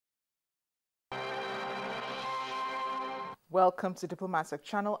Welcome to Diplomatic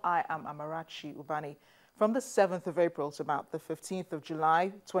Channel. I am Amarachi Ubani. From the 7th of April to about the 15th of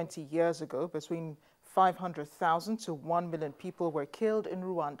July, 20 years ago, between 500,000 to 1 million people were killed in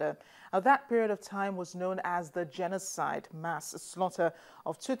Rwanda. Now, that period of time was known as the Genocide, mass slaughter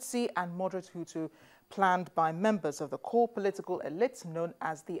of Tutsi and moderate Hutu, planned by members of the core political elite known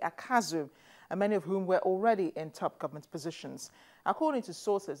as the Akazu, and many of whom were already in top government positions. According to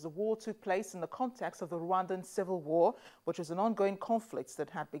sources, the war took place in the context of the Rwandan Civil War, which was an ongoing conflict that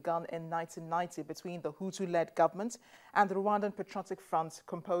had begun in 1990 between the Hutu-led government and the Rwandan Patriotic Front,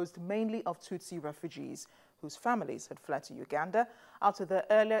 composed mainly of Tutsi refugees whose families had fled to Uganda after their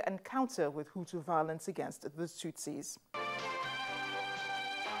earlier encounter with Hutu violence against the Tutsis.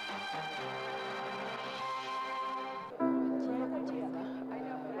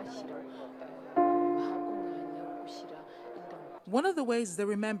 One of the ways they're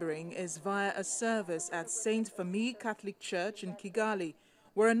remembering is via a service at Saint Famille Catholic Church in Kigali,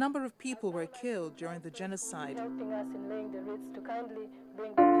 where a number of people were killed during the genocide.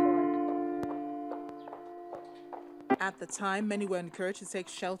 At the time, many were encouraged to take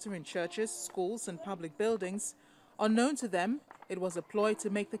shelter in churches, schools, and public buildings. Unknown to them, it was a ploy to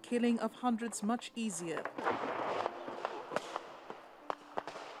make the killing of hundreds much easier.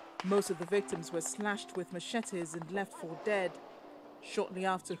 Most of the victims were slashed with machetes and left for dead. Shortly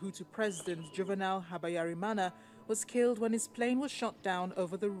after, Hutu President Juvenal Habyarimana was killed when his plane was shot down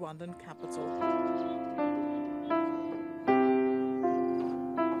over the Rwandan capital.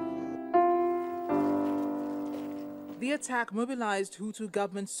 The attack mobilized Hutu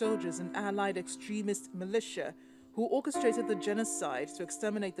government soldiers and allied extremist militia who orchestrated the genocide to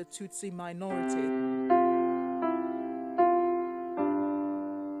exterminate the Tutsi minority.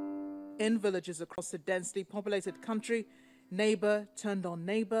 In villages across the densely populated country, neighbor turned on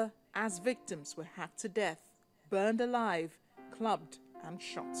neighbor as victims were hacked to death, burned alive, clubbed and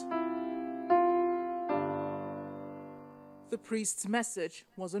shot. The priest's message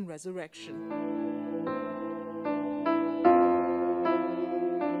was on resurrection.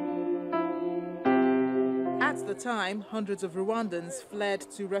 At the time, hundreds of Rwandans fled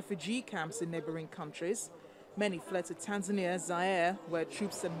to refugee camps in neighboring countries. Many fled to Tanzania, Zaire, where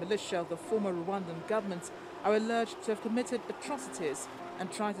troops and militia of the former Rwandan government are alleged to have committed atrocities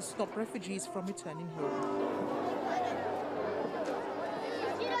and tried to stop refugees from returning home.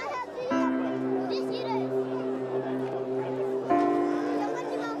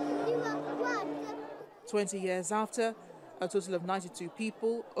 "20 years after, a total of 92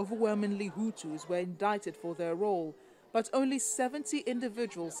 people, overwhelmingly Hutus, were indicted for their role, but only 70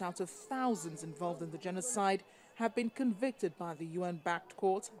 individuals out of thousands involved in the genocide have been convicted by the UN-backed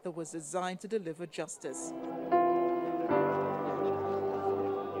court that was designed to deliver justice.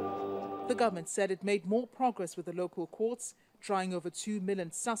 The government said it made more progress with the local courts, trying over 2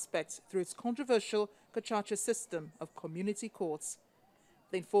 million suspects through its controversial Gacaca system of community courts.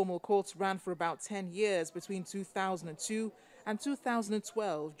 The informal courts ran for about 10 years between 2002 and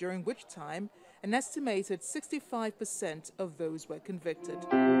 2012, during which time an estimated 65% of those were convicted.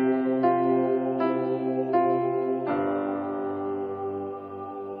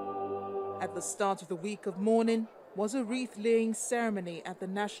 At the start of the week of mourning was a wreath-laying ceremony at the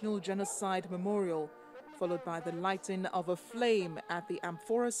National Genocide Memorial, followed by the lighting of a flame at the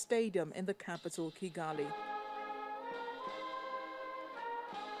Amphora Stadium in the capital, Kigali.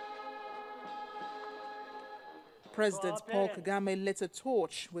 President Paul Kagame lit a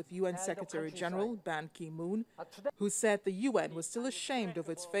torch with UN Secretary-General Ban Ki-moon, who said the UN was still ashamed of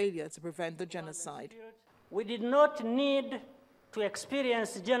its failure to prevent the genocide. We did not need to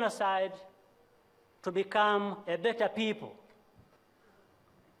experience genocide to become a better people.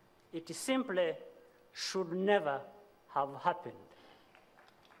 It simply should never have happened.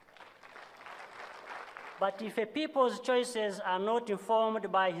 But if a people's choices are not informed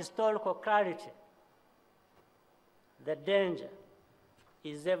by historical clarity, the danger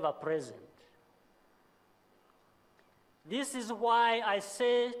is ever present. This is why I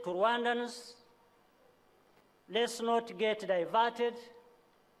say to Rwandans, let's not get diverted.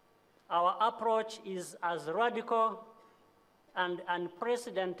 Our approach is as radical and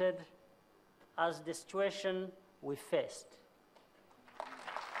unprecedented as the situation we faced.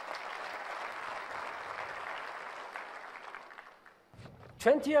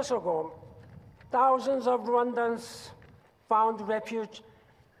 "20 years ago, thousands of Rwandans found refuge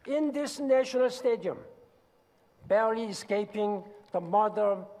in this national stadium, barely escaping the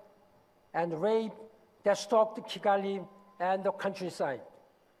murder and rape that stalked Kigali and the countryside.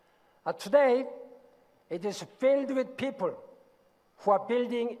 Today, it is filled with people who are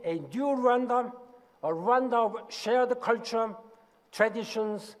building a new Rwanda a Rwanda of shared culture,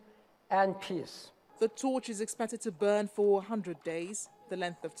 traditions, and peace. The torch is expected to burn for 100 days, the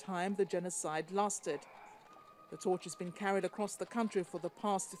length of time the genocide lasted. The torch has been carried across the country for the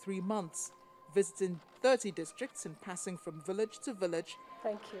past 3 months, visiting 30 districts and passing from village to village.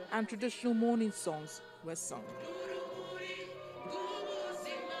 Thank you. And traditional mourning songs were sung.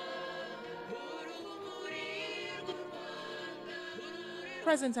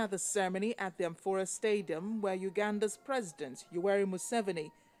 Present at the ceremony at the Amphora Stadium were Uganda's President Yoweri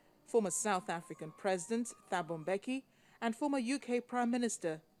Museveni, former South African President Thabo Mbeki, and former UK Prime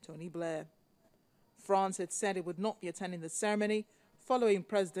Minister Tony Blair. France had said it would not be attending the ceremony following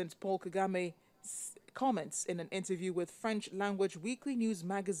President Paul Kagame's comments in an interview with French-language weekly news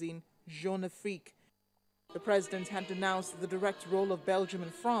magazine Jeune Afrique. The president had denounced the direct role of Belgium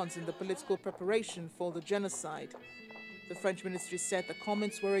and France in the political preparation for the genocide. The French ministry said the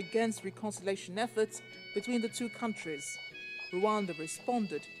comments were against reconciliation efforts between the two countries. Rwanda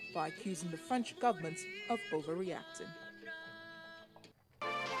responded by accusing the French government of overreacting.